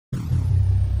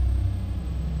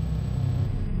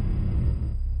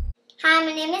Hi,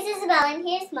 my name is Isabella, and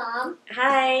here's Mom.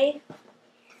 Hi.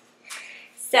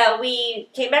 So we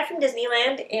came back from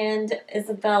Disneyland, and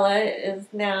Isabella is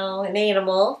now an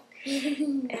animal.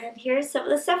 And here's some of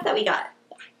the stuff that we got.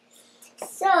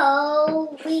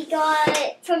 So we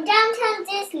got from Downtown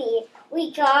Disney.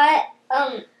 We got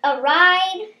a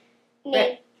ride from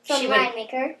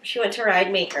Ridemakerz. She went to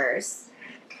Ridemakerz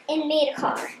And made a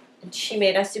car. and she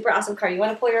made a super awesome car. You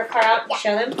want to pull your car out and Yeah.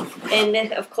 show them? And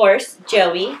then, of course,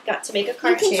 Joey got to make a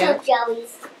car You can too. show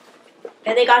Joey's.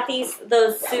 And they got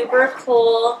those super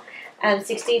cool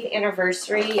 60th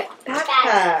anniversary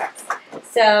backpacks.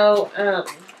 So,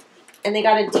 and they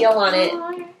got a deal on it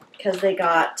because they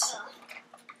got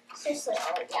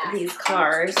these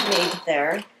cars made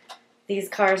there. These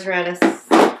cars ran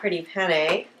a pretty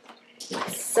penny.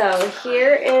 So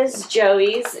here is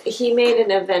Joey's. He made an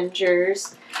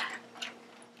Adventurez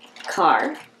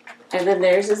car. And then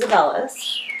there's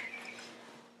Isabella's.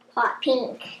 Hot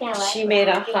pink. She made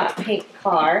a hot pink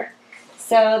car.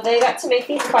 So they got to make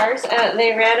these cars.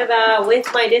 They ran about, with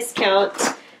my discount,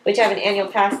 which I have an annual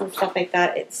pass and stuff like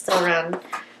that, it's still around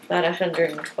about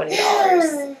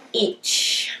 $120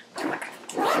 each.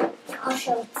 I'll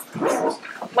show you.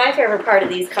 My favorite part of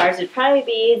these cars would probably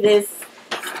be these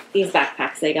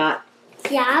backpacks they got.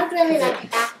 Yeah, I really like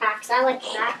backpacks. I like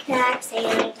backpacks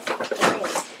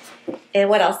And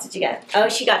what else did you get? Oh,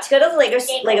 she got to go to the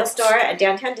Lego store at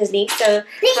Downtown Disney. So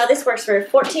how this works, for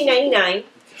 $14.99,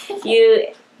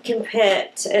 you can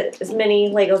put as many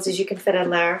Legos as you can fit in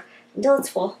there until it's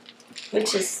full,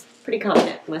 which is pretty common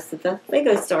at most of the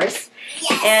Lego stores.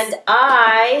 Yes. And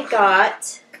I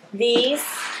got these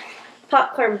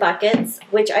popcorn buckets,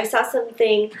 which I saw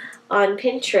something on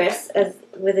Pinterest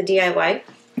with a DIY,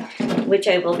 which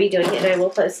I will be doing, and I will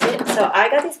post it. So I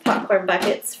got these popcorn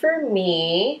buckets for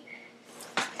me.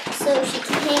 So she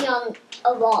can hang on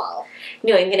a wall.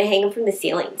 No, I'm going to hang them from the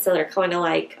ceiling, so they're kind of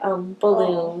like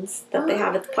balloons that they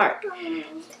have at the park.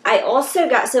 I also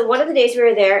got, so one of the days we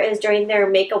were there, it was during their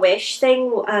Make-A-Wish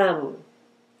thing.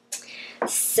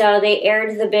 So they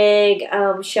aired the big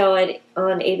show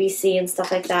on ABC and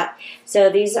stuff like that.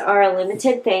 So these are a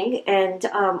limited thing, and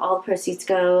all the proceeds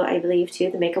go, I believe,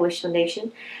 to the Make-A-Wish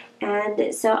Foundation.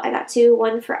 And so I got two,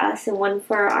 one for us and one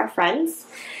for our friends.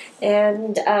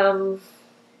 And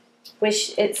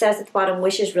it says at the bottom,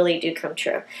 wishes really do come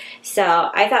true. So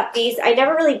I thought these, I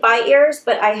never really buy ears,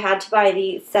 but I had to buy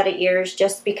the set of ears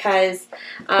just because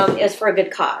it was for a good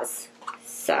cause.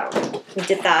 So we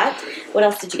did that. What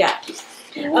else did you get?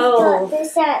 We got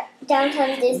this at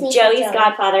Downtown Disney. Joey's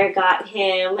godfather got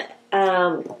him,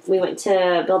 we went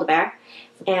to Build-A-Bear,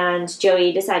 and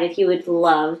Joey decided he would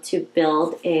love to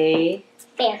build a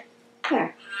bear.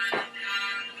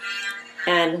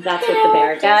 And that's what the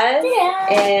bear does.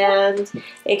 And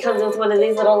it comes with one of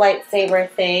these little lightsaber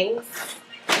things.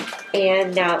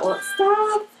 And now it won't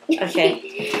stop.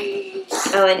 Okay.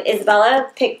 Oh, and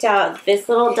Isabella picked out this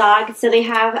little dog. So they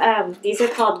have, these are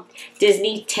called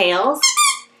Disney Tails.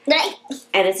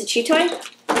 And it's a chew toy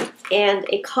and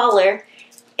a collar.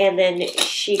 And then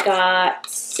she got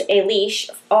a leash,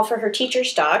 all for her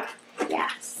teacher's dog. Yeah.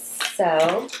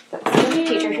 So that's the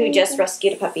teacher who just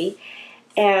rescued a puppy.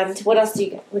 And what else did you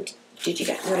get? What did you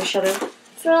get? You want to show them?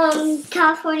 From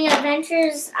California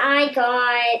Adventurez, I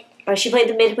got... Oh, she played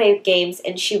the Midway games,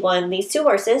 and she won these two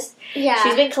horses. Yeah.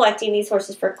 She's been collecting these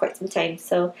horses for quite some time,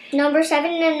 so... Number 7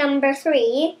 and number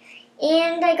 3.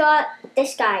 And I got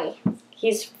this guy.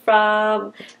 He's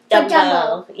from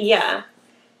Dumbo. Yeah.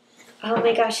 Oh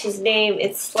my gosh, his name,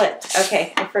 it slipped.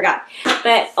 Okay, I forgot.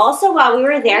 But also while we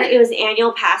were there, it was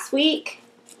annual pass week,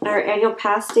 or annual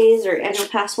pass days, or annual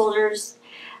pass holders.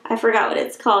 I forgot what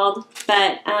it's called,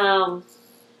 but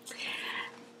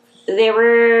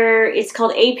it's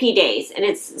called AP Days, and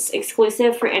it's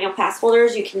exclusive for annual pass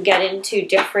holders. You can get into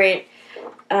different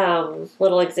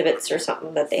little exhibits or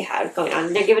something that they have going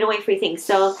on. They're giving away free things.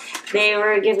 So they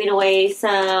were giving away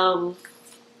some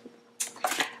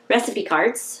recipe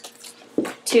cards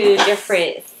to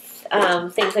different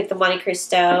things like the Monte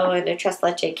Cristo and a Tres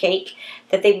Leche cake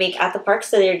that they make at the park.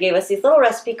 So they gave us these little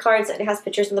recipe cards, and it has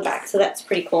pictures in the back, so that's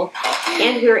pretty cool.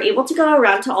 And we were able to go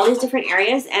around to all these different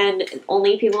areas, and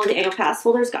only people with the annual pass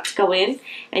holders got to go in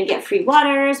and get free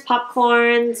waters,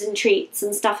 popcorns, and treats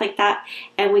and stuff like that.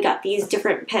 And we got these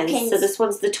different pins. So this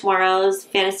one's the Tomorrow's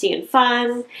Fantasy and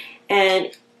Fun,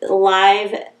 and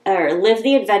Live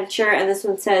the Adventure, and this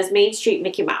one says Main Street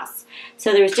Mickey Mouse.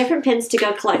 So there was different pins to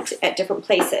go collect at different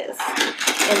places.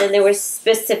 And then there were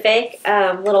specific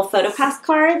little photo pass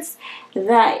cards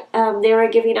that they were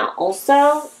giving out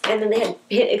also. And then they had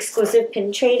exclusive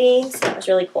pin trading, so that was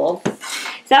really cool.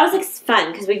 that was like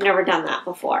fun because we've never done that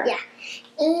before. Yeah.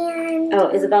 And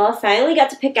Isabella finally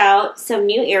got to pick out some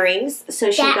new earrings.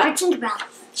 So she got Tinkerbell.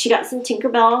 She got some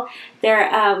Tinkerbell.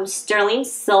 They're sterling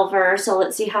silver. So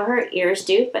let's see how her ears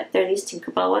do. But they're these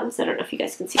Tinkerbell ones. I don't know if you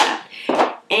guys can see that.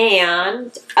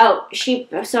 And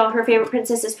so her favorite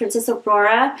princess is Princess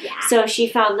Aurora. Yeah. So she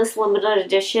found this limited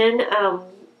edition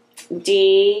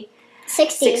D60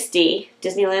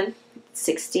 Disneyland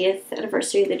 60th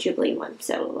anniversary of the Jubilee one.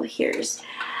 So here's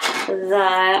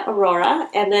the Aurora,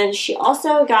 and then she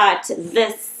also got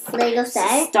this Lego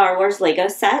set, Star Wars Lego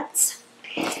set,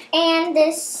 and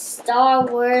this Star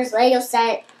Wars Lego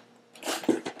set.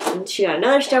 And she got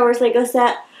another Star Wars Lego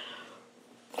set.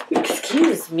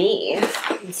 Excuse me,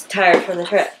 I'm tired from the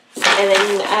trip. And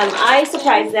then I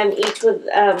surprised them each with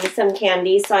some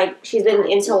candy. So she's been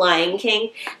into Lion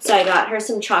King. So I got her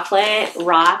some chocolate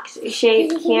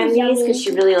rock-shaped candies because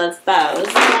she really loves those.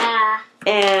 Yeah.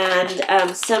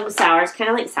 And some sours, kind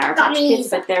of like Sour Patch Kids,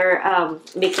 but they're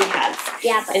Mickey heads.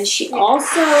 Yeah. And she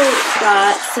also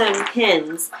got some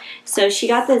pins. So she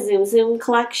got the Zoom Zoom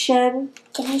collection.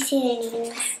 Can I see the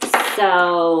names?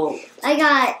 So I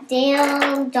got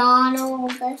Dan,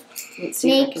 Donald, let's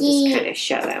see if I can just kind of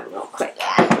show them real quick.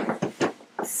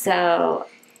 So,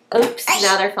 oops,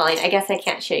 now they're falling. I guess I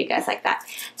can't show you guys like that.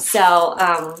 So,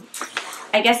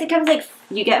 I guess it comes like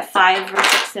you get 5 or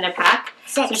 6 in a pack.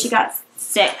 6. So she got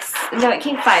 6. No, it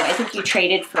came 5. I think you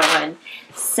traded for one.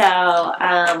 So,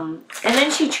 and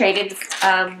then she traded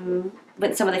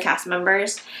with some of the cast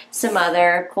members some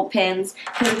other cool pins,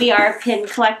 because we are pin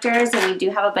collectors and we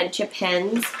do have a bunch of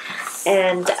pins.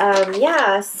 And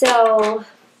yeah, so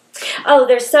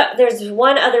there's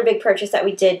one other big purchase that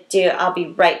we did do. I'll be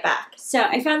right back. So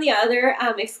I found the other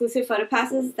exclusive photo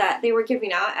passes that they were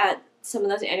giving out at some of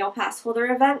those annual pass holder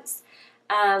events.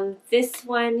 This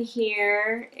one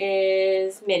here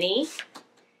is Minnie,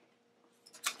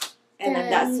 and then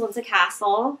that one's a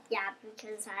castle. Yeah,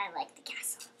 because I like the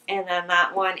castle. And then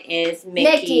that one is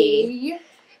Mickey.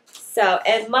 So,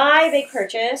 and my big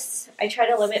purchase, I try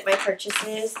to limit my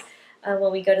purchases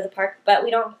when we go to the park, but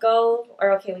we don't go,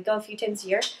 we go a few times a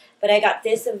year. But I got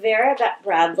this Vera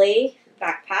Bradley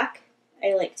backpack.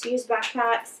 I like to use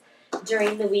backpacks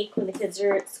during the week when the kids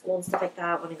are at school and stuff like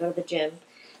that, when I go to the gym.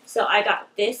 So I got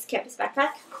this campus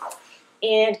backpack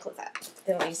and close that.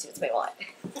 I don't use it, it's my wallet.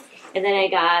 And then I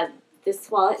got this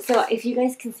wallet. So if you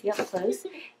guys can see up close,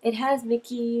 it has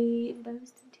Mickey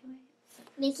embossed into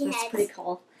it. Mickey heads. That's pretty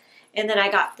cool. And then I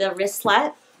got the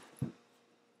wristlet.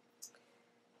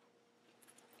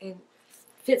 And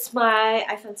fits my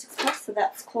iPhone 6 Plus, so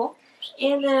that's cool.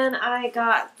 And then I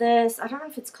got this, I don't know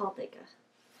if it's called like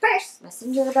a purse.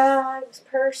 Messenger bag,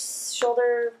 purse,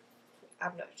 shoulder,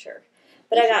 I'm not sure.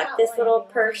 But I got this little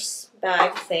purse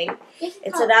bag thing.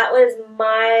 And so that was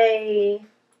my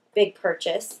big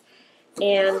purchase.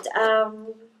 And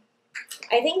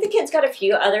I think the kids got a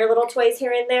few other little toys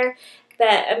here and there,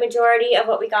 but a majority of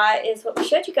what we got is what we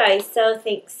showed you guys. So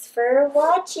thanks for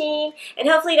watching, and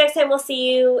hopefully next time we'll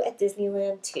see you at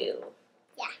Disneyland too.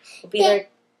 Yeah, we'll be there.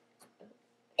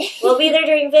 We'll be there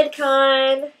during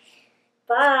VidCon.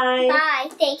 Bye. Bye.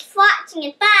 Thanks for watching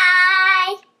and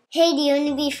bye. Hey, do you want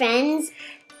to be friends?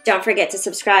 Don't forget to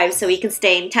subscribe so we can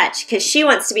stay in touch, because she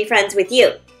wants to be friends with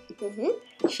you.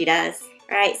 She does.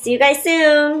 All right, see you guys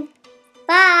soon.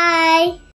 Bye.